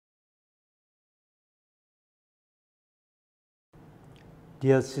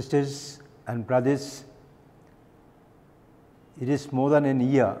Dear sisters and brothers, it is more than a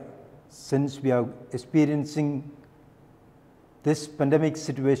year since we are experiencing this pandemic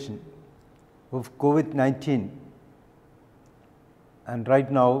situation of COVID-19, and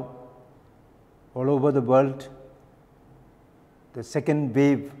right now all over the world the second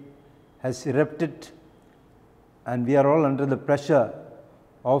wave has erupted and we are all under the pressure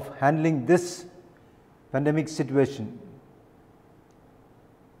of handling this pandemic situation.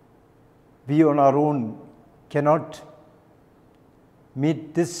 We on our own cannot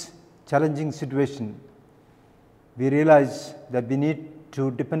meet this challenging situation. We realize that we need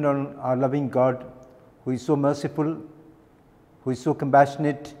to depend on our loving God, who is so merciful, who is so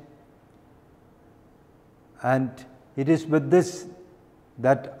compassionate, and it is with this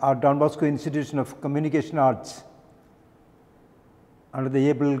that our Don Bosco Institution of Communication Arts, under the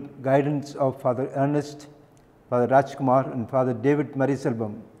able guidance of Father Ernest, Father Rajkumar and Father David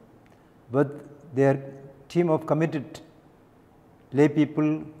Mariselvam, with their team of committed lay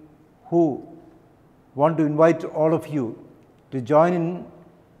people who want to invite all of you to join in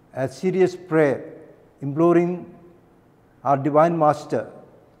a serious prayer, imploring our Divine Master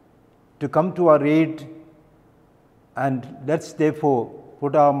to come to our aid, and let's therefore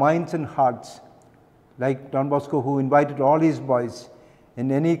put our minds and hearts, like Don Bosco, who invited all his boys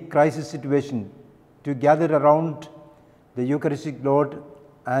in any crisis situation to gather around the Eucharistic Lord,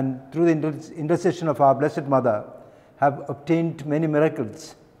 and through the intercession of our Blessed Mother have obtained many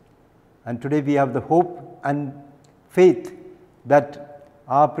miracles. And today we have the hope and faith that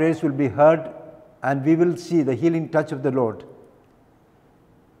our prayers will be heard and we will see the healing touch of the Lord.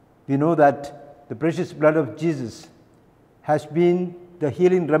 We know that the precious blood of Jesus has been the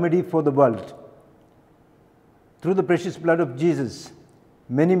healing remedy for the world. Through the precious blood of Jesus,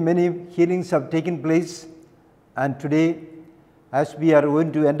 many healings have taken place, and today, as we are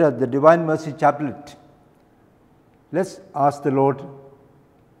going to enter the Divine Mercy Chaplet, let's ask the Lord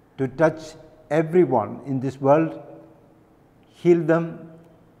to touch everyone in this world, heal them,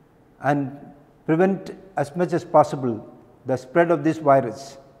 and prevent as much as possible the spread of this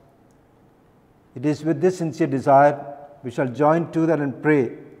virus. It is with this sincere desire we shall join together and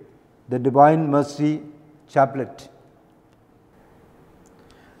pray the Divine Mercy Chaplet.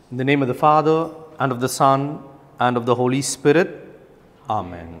 In the name of the Father, and of the Son, and of the Holy Spirit.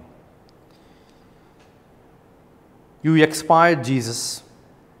 Amen. You expired, Jesus,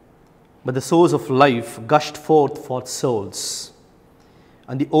 but the source of life gushed forth for souls,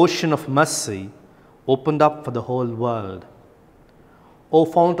 and the ocean of mercy opened up for the whole world. O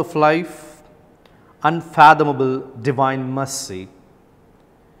fount of life, unfathomable divine mercy,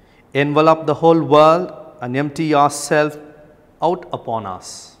 envelop the whole world and empty yourself out upon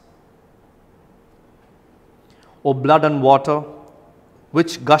us. O blood and water,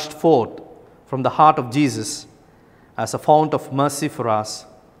 which gushed forth from the heart of Jesus as a fount of mercy for us,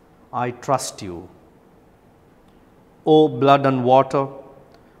 I trust you. O blood and water,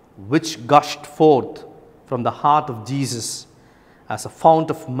 which gushed forth from the heart of Jesus as a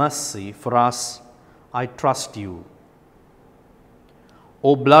fount of mercy for us, I trust you.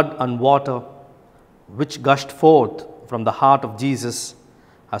 O blood and water, which gushed forth from the heart of Jesus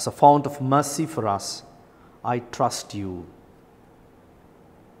as a fount of mercy for us, I trust you.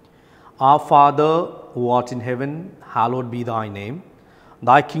 Our Father, who art in heaven, hallowed be thy name.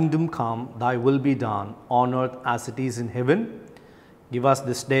 Thy kingdom come, thy will be done, on earth as it is in heaven. Give us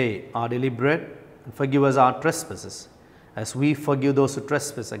this day our daily bread, and forgive us our trespasses, as we forgive those who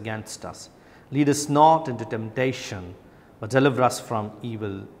trespass against us. Lead us not into temptation, but deliver us from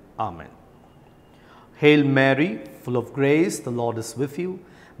evil. Amen. Hail Mary, full of grace, the Lord is with you.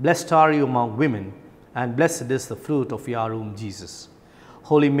 Blessed are you among women, and blessed is the fruit of your womb, Jesus.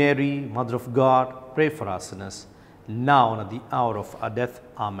 Holy Mary, Mother of God, pray for us sinners, now and at the hour of our death.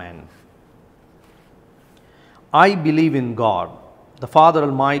 Amen. I believe in God, the Father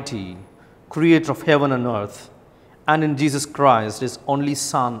Almighty, creator of heaven and earth, and in Jesus Christ, his only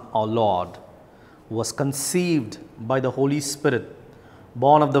Son, our Lord, who was conceived by the Holy Spirit,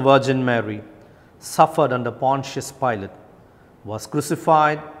 born of the Virgin Mary, suffered under Pontius Pilate, was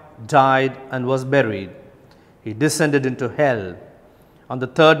crucified, died, and was buried. He descended into hell. On the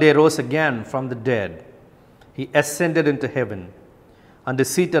third day rose again from the dead. He ascended into heaven and is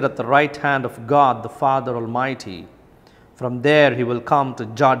seated at the right hand of God the Father Almighty. From there he will come to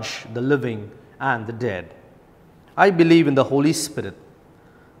judge the living and the dead. I believe in the Holy Spirit,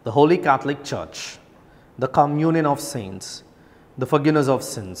 the Holy Catholic Church, the communion of saints, the forgiveness of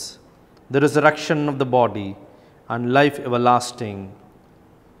sins, the resurrection of the body, and life everlasting.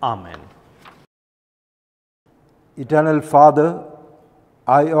 Amen. Eternal Father,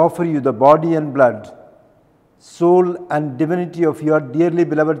 I offer you the body and blood, soul and divinity of your dearly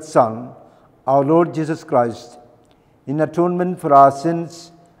beloved Son, our Lord Jesus Christ, in atonement for our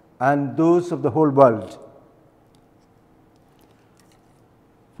sins and those of the whole world.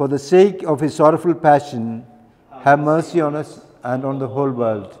 For the sake of his sorrowful passion, have mercy on us and on the whole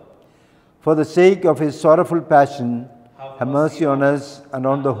world. For the sake of his sorrowful passion, have mercy on us and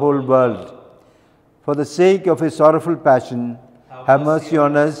on the whole world. For the sake of his sorrowful passion, have mercy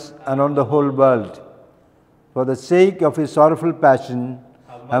on us and on the whole world. For the sake of his sorrowful passion,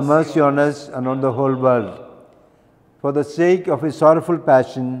 have mercy on us and on the whole world. For the sake of his sorrowful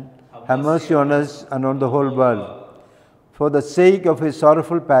passion, have mercy on us and on the whole world. For the sake of his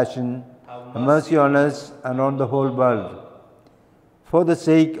sorrowful passion, have mercy on us and on the whole world. For the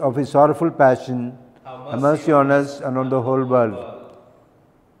sake of his sorrowful passion, have mercy on us and on the whole world.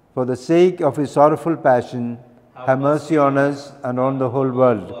 For the sake of his sorrowful passion, have mercy on us and on the whole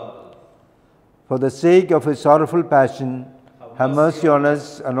world. For the sake of his sorrowful passion, have mercy on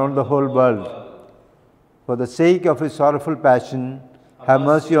us and on the whole world. For the sake of his sorrowful passion, have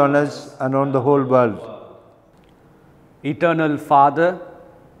mercy on us and on the whole world. Eternal Father,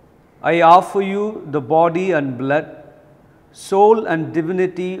 I offer you the body and blood, soul and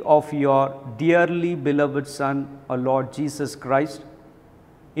divinity of your dearly beloved Son, our Lord Jesus Christ,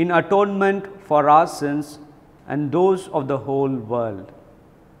 in atonement for our sins and those of the whole world.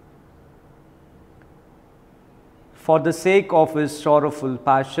 For the sake of his sorrowful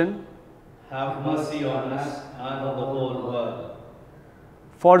passion, have mercy on us and on the whole world.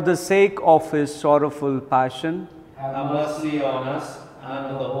 For the sake of his sorrowful passion, have mercy on us and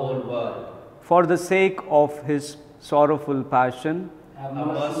on the whole world. For the sake of his sorrowful passion, have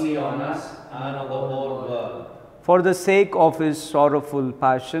mercy on us and on the whole world. For the sake of his sorrowful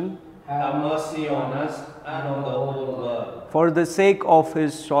passion, have mercy on us and on the whole world. For the sake of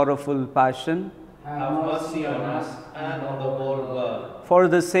his sorrowful passion, have mercy on us and on the whole world. For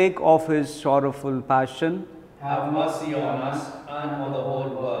the sake of his sorrowful passion, have mercy on us and on the whole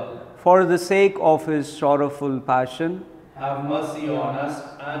world. For the sake of his sorrowful passion, have mercy on us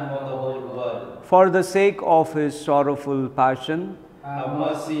and on the whole world. For the sake of his sorrowful passion, have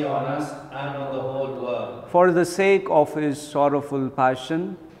mercy on us and on the whole world. For the sake of his sorrowful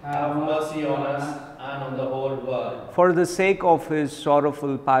passion, have mercy on us and on the whole world. For the sake of his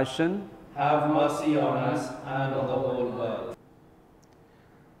sorrowful passion, have mercy on us and on the whole world.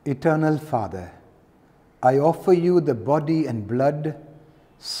 Eternal Father, I offer you the body and blood,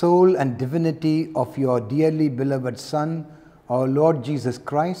 soul and divinity of your dearly beloved Son, our Lord Jesus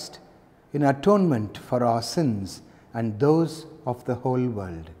Christ, in atonement for our sins and those of the whole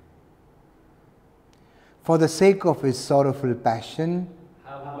world. For the sake of his sorrowful passion,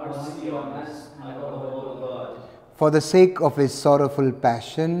 have mercy on us and on the whole world. For the sake of his sorrowful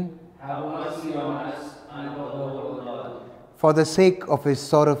passion, have mercy on us and on the whole world. for the sake of his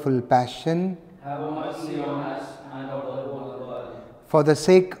sorrowful passion, have mercy on us and on the whole world. for the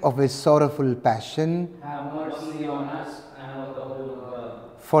sake of his sorrowful passion, have mercy on us and on the whole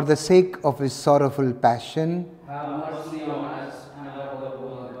world. for the sake of his sorrowful passion, have mercy on us and on the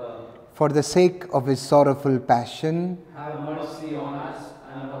whole world. for the sake of his sorrowful passion, have mercy on us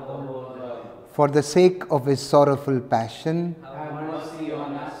and on the whole world. for the sake of his sorrowful passion, have mercy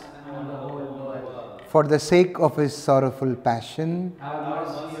on us and on the whole world. for the sake of his sorrowful passion, have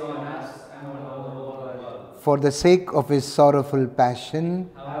mercy on us and on the whole world. for the sake of his sorrowful passion,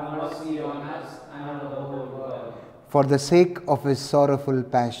 have mercy on us and on the whole world. for the sake of his sorrowful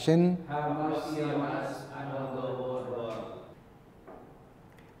passion, have mercy on us and on the whole world.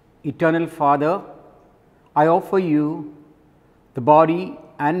 Eternal Father, I offer you the body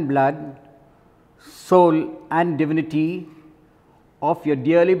and blood, soul and divinity of your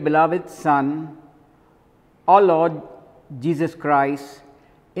dearly beloved Son, our Lord Jesus Christ,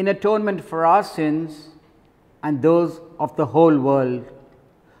 in atonement for our sins and those of the whole world.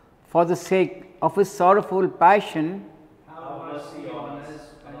 For the sake of his sorrowful passion, have mercy on us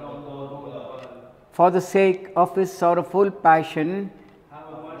and on the whole world. for the sake of his sorrowful passion, have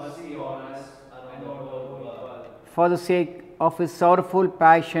mercy on us and on the whole world. for the sake of his sorrowful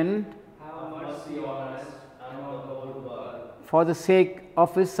passion, have mercy on us and on the whole world. for the sake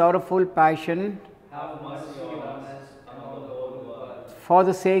of his sorrowful passion, have mercy on us and on the whole world. for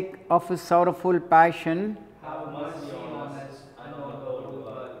the sake of his sorrowful passion, have mercy on us and on the whole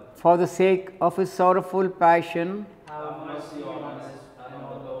world. for the sake of his sorrowful passion, have mercy on us and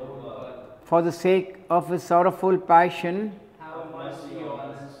on the whole world. for the sake of his sorrowful passion, have mercy on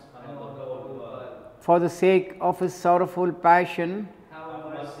us and on the whole world. for the sake of his sorrowful passion, have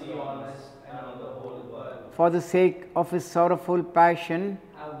mercy on us and on the whole world. For the sake of his sorrowful passion,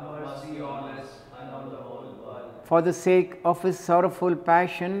 have mercy on us and on the whole world. for the sake of his sorrowful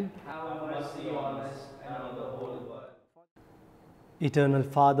passion, Have mercy on us and on the whole world. Eternal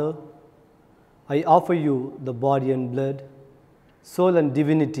Father, I offer you the body and blood, soul and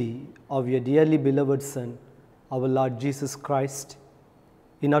divinity of your dearly beloved Son, our Lord Jesus Christ,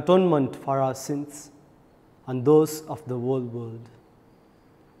 in atonement for our sins and those of the whole world.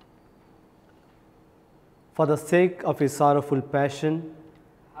 For the sake of his sorrowful passion,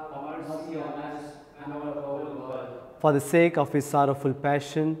 Have mercy on us and on the whole world. for the sake of his sorrowful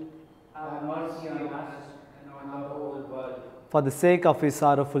passion, Have mercy on us and on the whole world. for the sake of his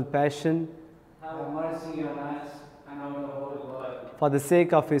sorrowful passion, Have mercy on us and on the whole world. for the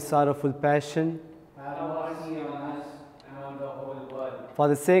sake of his sorrowful passion, Have mercy on us and on the whole world. for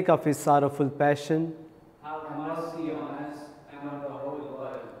the sake of his sorrowful passion, Have mercy on us and on the whole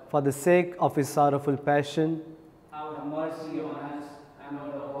world. for the sake of his sorrowful passion, Have mercy on us and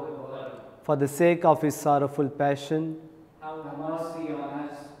on the whole world. for the sake of his sorrowful passion, Have mercy on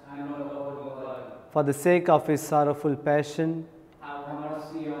us and on the whole world. for the sake of his sorrowful passion, Have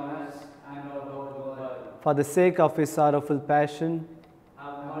mercy on us and on the whole world. for the sake of his sorrowful passion,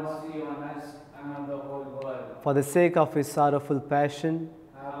 Have mercy on us and on the whole world. for the sake of his sorrowful passion.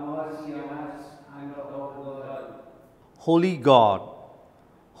 Have mercy on us and on the whole world. Holy God,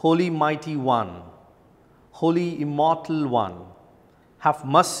 Holy Mighty One, Holy Immortal One, have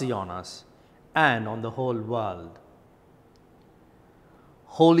mercy on us and on the whole world.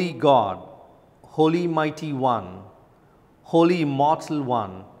 Holy God, Holy Mighty One, Holy Immortal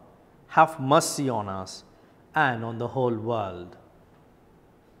One, have mercy on us and on the whole world.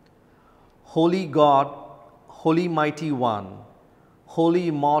 Holy God, Holy Mighty One, Holy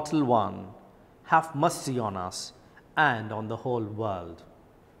Immortal One, have mercy on us and on the whole world.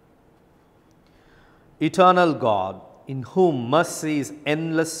 Eternal God, in whom mercy is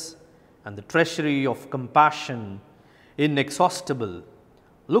endless and the treasury of compassion inexhaustible,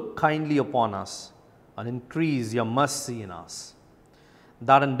 look kindly upon us and increase your mercy in us,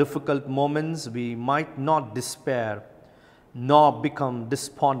 that in difficult moments we might not despair nor become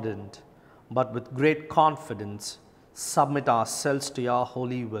despondent, but with great confidence submit ourselves to your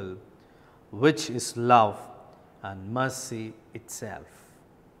holy will, which is love and mercy itself.